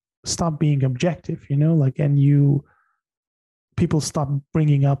you stop being objective, and people stop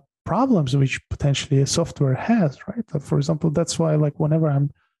bringing up problems which potentially a software has, right? For example, that's why like whenever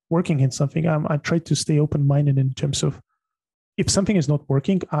I'm working in something, I try to stay open-minded in terms of, if something is not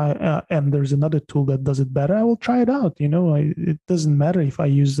working, and there's another tool that does it better, I will try it out. It doesn't matter if I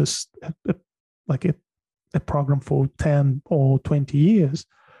use this a program for 10 or 20 years.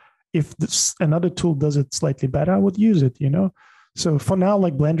 If another tool does it slightly better, I would use it. So for now,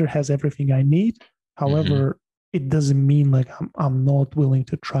 like Blender has everything I need. However, it doesn't mean like I'm not willing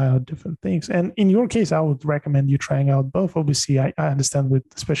to try out different things. And in your case, I would recommend you trying out both. Obviously, I understand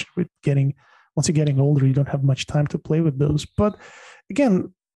especially with once you're getting older, you don't have much time to play with those. But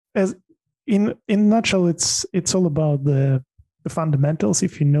again, as in a nutshell, it's all about the fundamentals.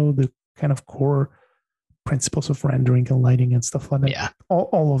 If you know the kind of core principles of rendering and lighting and stuff like that,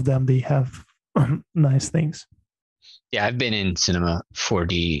 all of them, they have nice things. Yeah, I've been in Cinema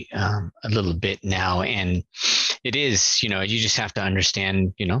 4D a little bit now, and it is, you just have to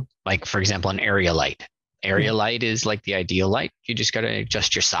understand, like for example, an area light. Area light is like the ideal light. You just got to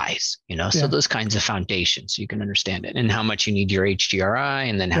adjust your size, so those kinds of foundations, so you can understand it, and how much you need your HDRI,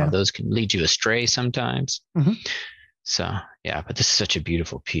 and then how those can lead you astray sometimes. So Yeah, but this is such a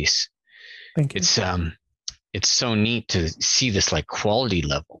beautiful piece. Thank you. It's so neat to see this like quality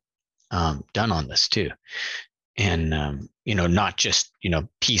level done on this too. And not just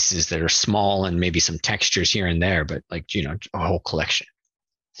pieces that are small and maybe some textures here and there, but like a whole collection.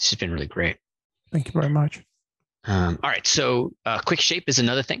 This has been really great. Thank you very much. All right, so quick shape is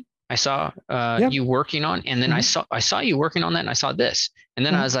another thing I saw you working on, and then I saw you working on that, and I saw this, and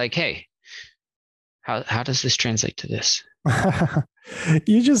then I was like, hey, how does this translate to this?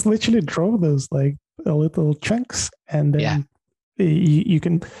 You just literally draw those like little chunks, and then you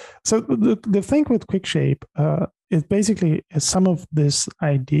can. So the thing with quick shape is basically some of these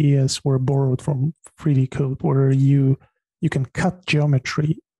ideas were borrowed from 3D code, where you can cut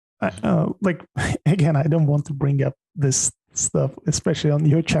geometry. Like again, I don't want to bring up this stuff, especially on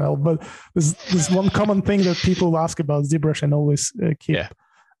your channel, but there's one common thing that people ask about ZBrush and always keep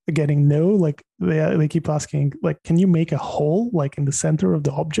getting no. Like they keep asking, like, can you make a hole like in the center of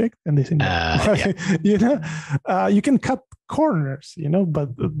the object? And they say, no. You can cut corners, but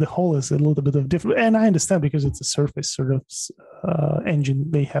the hole is a little bit of different. And I understand because it's a surface sort of engine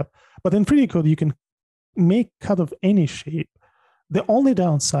they have. But in 3D code, you can make cut of any shape. The only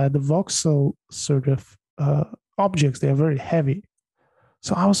downside, the voxel sort of objects, they are very heavy.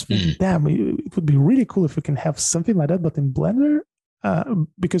 So I was thinking, damn, it would be really cool if we can have something like that, but in Blender,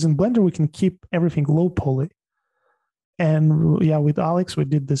 because in Blender, we can keep everything low poly. And with Alex, we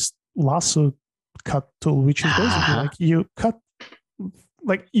did this lasso cut tool, which is basically like you cut,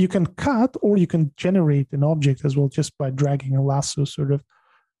 like you can cut or you can generate an object as well just by dragging a lasso sort of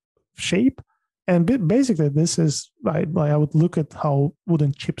shape. And basically, this is I would look at how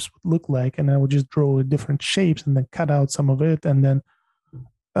wooden chips would look like, and I would just draw different shapes and then cut out some of it. And then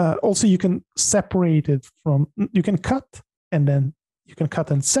also you can separate it from, you can cut and then you can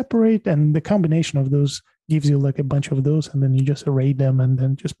cut and separate. And the combination of those gives you like a bunch of those. And then you just array them and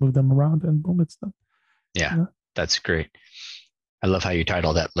then just move them around and boom, it's done. Yeah, that's great. I love how you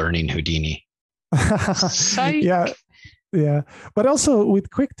title that Learning Houdini. Yeah, but also with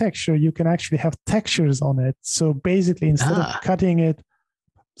quick texture, you can actually have textures on it. So basically, instead of cutting it,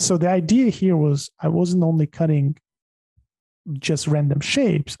 so the idea here was I wasn't only cutting just random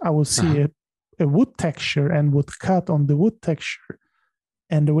shapes. I would see a wood texture and would cut on the wood texture.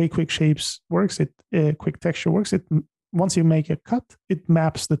 And the way quick texture works, once you make a cut, it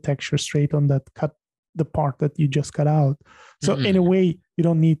maps the texture straight on that cut, the part that you just cut out. So in a way, you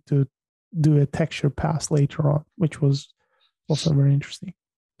don't need to do a texture pass later on, which was also very interesting.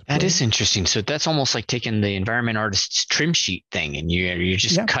 That is interesting. So that's almost like taking the environment artist's trim sheet thing, and you're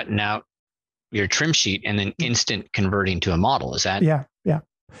just cutting out your trim sheet and then instant converting to a model. Is that? Yeah.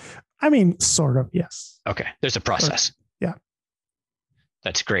 I mean, sort of, yes. Okay. There's a process. Yeah.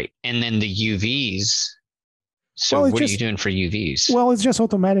 That's great. And then the UVs. So what are you doing for UVs? Well, it just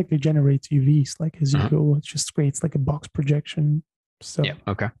automatically generates UVs like as you go. It just creates like a box projection. So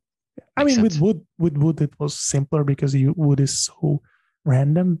okay. I mean, with wood, it was simpler because wood is so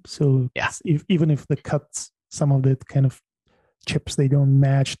random. So even if the cuts, some of the kind of chips, they don't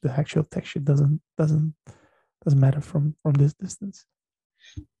match the actual texture, doesn't matter from this distance.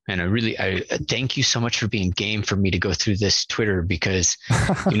 And I thank you so much for being game for me to go through this Twitter, because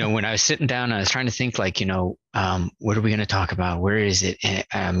when I was sitting down, I was trying to think like, what are we going to talk about? Where is it? And,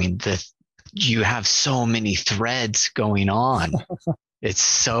 I mean, you have so many threads going on. It's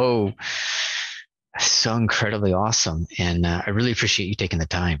so incredibly awesome. And I really appreciate you taking the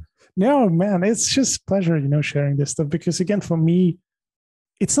time. No, man, it's just a pleasure, sharing this stuff, because again, for me,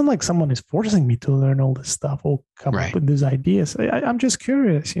 it's not like someone is forcing me to learn all this stuff or come up with these ideas. I'm just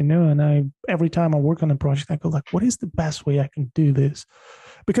curious, and every time I work on a project, I go like, what is the best way I can do this?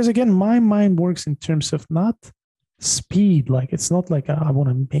 Because again, my mind works in terms of not speed. Like, it's not like I want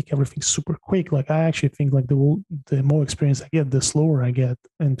to make everything super quick. Like, I actually think like the more experience I get, the slower I get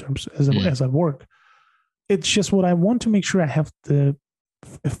in terms as I work. It's just what I want to make sure I have a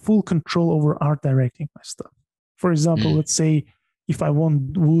full control over art directing my stuff. For example, let's say if I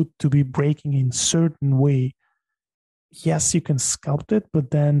want wood to be breaking in certain way, yes, you can sculpt it,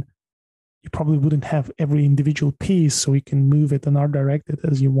 but then you probably wouldn't have every individual piece, so you can move it and art direct it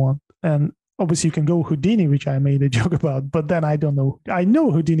as you want. And obviously you can go Houdini, which I made a joke about, but then I don't know. I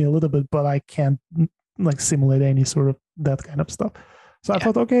know Houdini a little bit, but I can't like simulate any sort of that kind of stuff. So I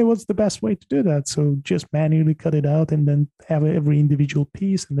thought, okay, what's the best way to do that? So just manually cut it out and then have every individual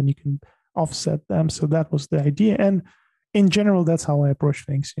piece, and then you can offset them. So that was the idea. And in general, that's how I approach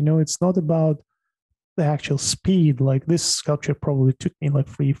things. It's not about the actual speed. Like, this sculpture probably took me like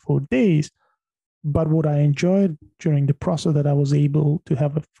 3-4 days. But what I enjoyed during the process, that I was able to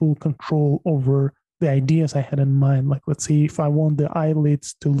have a full control over the ideas I had in mind. Like, let's say if I want the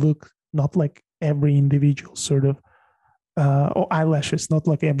eyelids to look not like every individual sort of, or eyelashes, not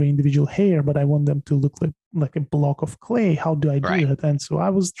like every individual hair, but I want them to look like a block of clay. How do I do that? And so I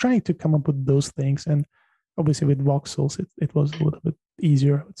was trying to come up with those things. And obviously with voxels, it was a little bit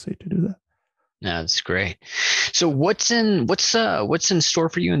easier, I would say, to do that. No, that's great. So what's in store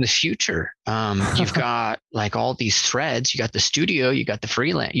for you in the future? You've got like all these threads. You got the studio. You got the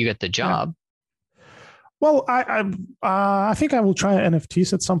freelance. You got the job. Yeah. Well, I think I will try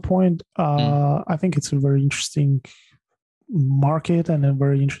NFTs at some point. I think it's a very interesting market and a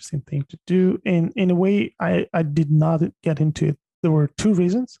very interesting thing to do. And in a way, I did not get into it. There were two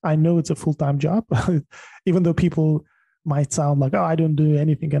reasons. I know it's a full-time job, even though people might sound like, oh, I don't do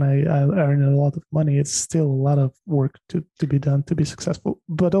anything and I earn a lot of money. It's still a lot of work to be done to be successful.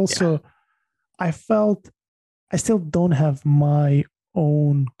 But also, I felt I still don't have my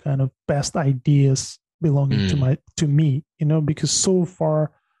own kind of best ideas belonging to me, because so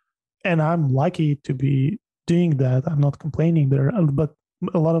far, and I'm lucky to be doing that. I'm not complaining there, but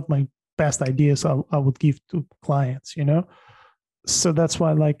a lot of my best ideas I would give to clients, So that's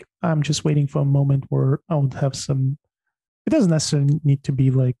why, like, I'm just waiting for a moment where I would have some. It doesn't necessarily need to be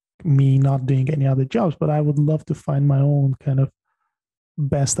like me not doing any other jobs, but I would love to find my own kind of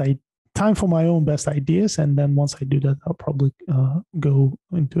time for my own best ideas. And then once I do that, I'll probably go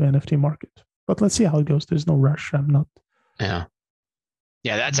into NFT market. But let's see how it goes. There's no rush. I'm not. Yeah.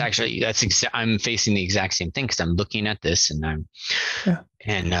 Yeah, I'm facing the exact same thing because I'm looking at this and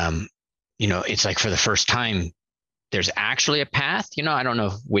it's like for the first time, there's actually a path, I don't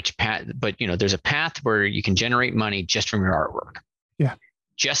know which path, but there's a path where you can generate money just from your artwork. Yeah.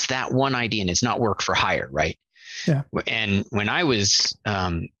 Just that one idea, and it's not work for hire, right? Yeah. And when I was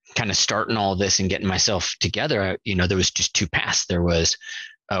kind of starting all this and getting myself together, there was just two paths. There was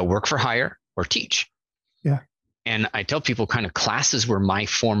work for hire or teach. Yeah. And I tell people kind of classes were my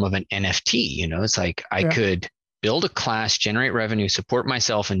form of an NFT, it's like I could build a class, generate revenue, support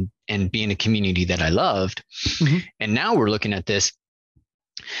myself and be in a community that I loved. Mm-hmm. And now we're looking at this.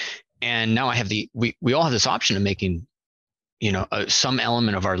 And now I have we all have this option of making, some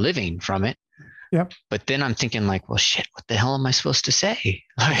element of our living from it. Yeah. But then I'm thinking like, well, shit, what the hell am I supposed to say?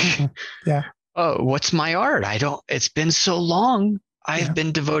 Like, yeah. Oh, what's my art? It's been so long. I've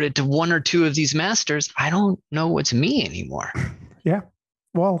been devoted to one or two of these masters. I don't know what's me anymore. Yeah.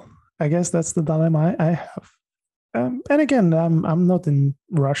 Well, I guess that's the dilemma I have. And again, I'm not in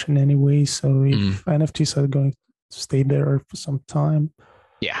rush in any way. So if NFTs are going to stay there for some time,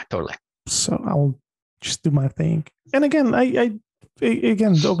 yeah, totally. So I'll just do my thing. And again, I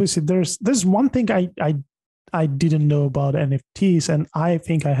obviously there's one thing I didn't know about NFTs, and I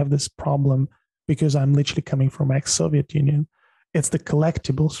think I have this problem because I'm literally coming from ex-Soviet Union. It's the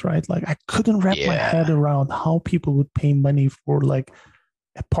collectibles, right? Like I couldn't wrap my head around how people would pay money for like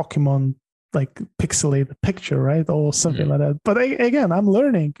a Pokemon, like pixelate the picture, right? Or something like that. But again, I'm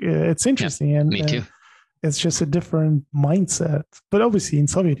learning. It's interesting. And me too. It's just a different mindset. But obviously in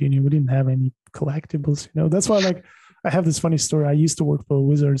Soviet Union, we didn't have any collectibles, That's why like I have this funny story. I used to work for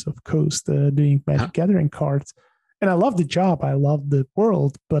Wizards of Coast doing Magic Gathering cards. And I loved the job. I loved the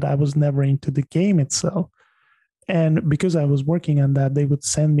world, but I was never into the game itself. And because I was working on that, they would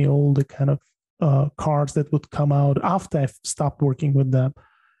send me all the kind of cards that would come out after I stopped working with them.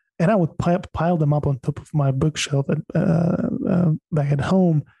 And I would pile them up on top of my bookshelf back at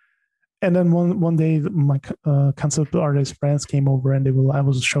home. And then one day, my concept artist friends came over and I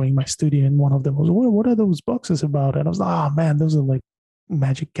was showing my studio, and one of them was, what are those boxes about? And I was like, oh man, those are like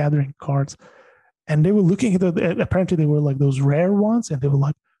Magic Gathering cards. And they were looking at apparently they were like those rare ones, and they were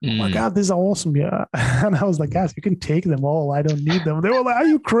like, oh my God, these are awesome. Yeah. And I was like, guys, you can take them all. I don't need them. They were like, are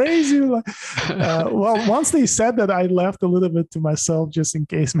you crazy? Like, well, once they said that, I left a little bit to myself just in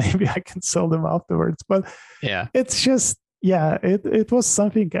case maybe I can sell them afterwards. But it's just, it was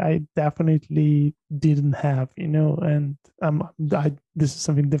something I definitely didn't have, and this is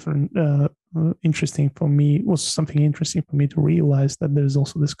something different, interesting for me. It was something interesting for me to realize that there's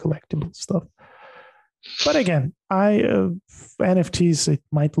also this collectible stuff. But again, NFTs, it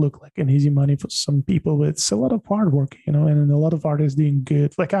might look like an easy money for some people, but it's a lot of hard work, and a lot of artists doing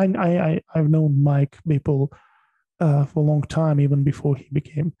good. Like I've known Mike Beeple for a long time, even before he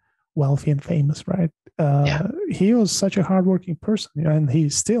became wealthy and famous, right? He was such a hardworking person, and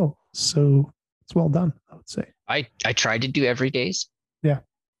he's still. So it's well done, I would say. I tried to do every days. Yeah.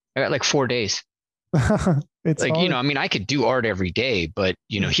 I got like 4 days. It's like, hard. I could do art every day, but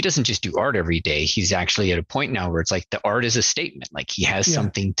he doesn't just do art every day. He's actually at a point now where it's like the art is a statement, like he has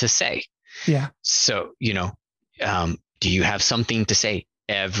something to say. Yeah. So, do you have something to say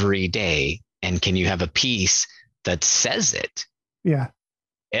every day And can you have a piece that says it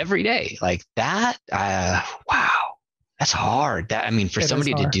every day like that? Wow, that's hard. That, I mean, for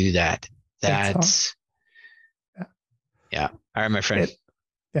somebody to do that, that's yeah. All right, my friend.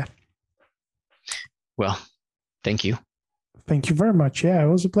 Well, thank you. Thank you very much. Yeah, it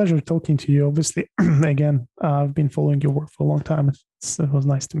was a pleasure talking to you. Obviously, again, I've been following your work for a long time. It was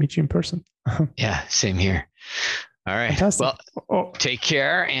nice to meet you in person. Yeah, same here. All right. Fantastic. Well, take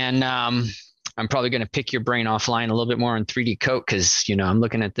care. And I'm probably going to pick your brain offline a little bit more on 3D Coat because, you know, I'm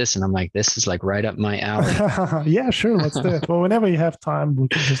looking at this and I'm like, this is like right up my alley. Yeah, sure. Let's do it. Well, whenever you have time, we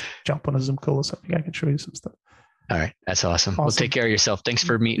can just jump on a Zoom call or something. I can show you some stuff. All right. That's awesome. Well, take care of yourself. Thanks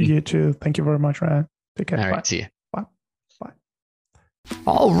for meeting. You too. Thank you very much, Ryan. Take care. All right. Bye. See you. Bye.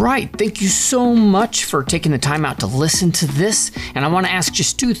 All right. Thank you so much for taking the time out to listen to this. And I want to ask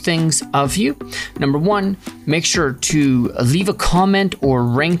just 2 things of you. Number 1, make sure to leave a comment or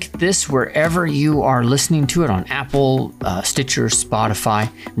rank this wherever you are listening to it on Apple, Stitcher, Spotify.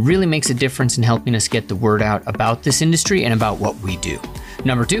 It really makes a difference in helping us get the word out about this industry and about what we do.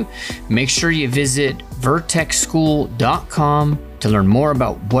 Number 2, make sure you visit vertexschool.com to learn more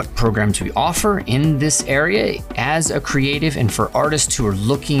about what programs we offer in this area as a creative and for artists who are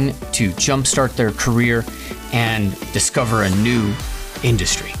looking to jumpstart their career and discover a new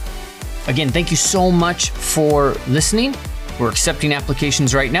industry. Again, thank you so much for listening. We're accepting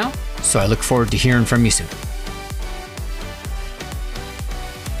applications right now, so I look forward to hearing from you soon.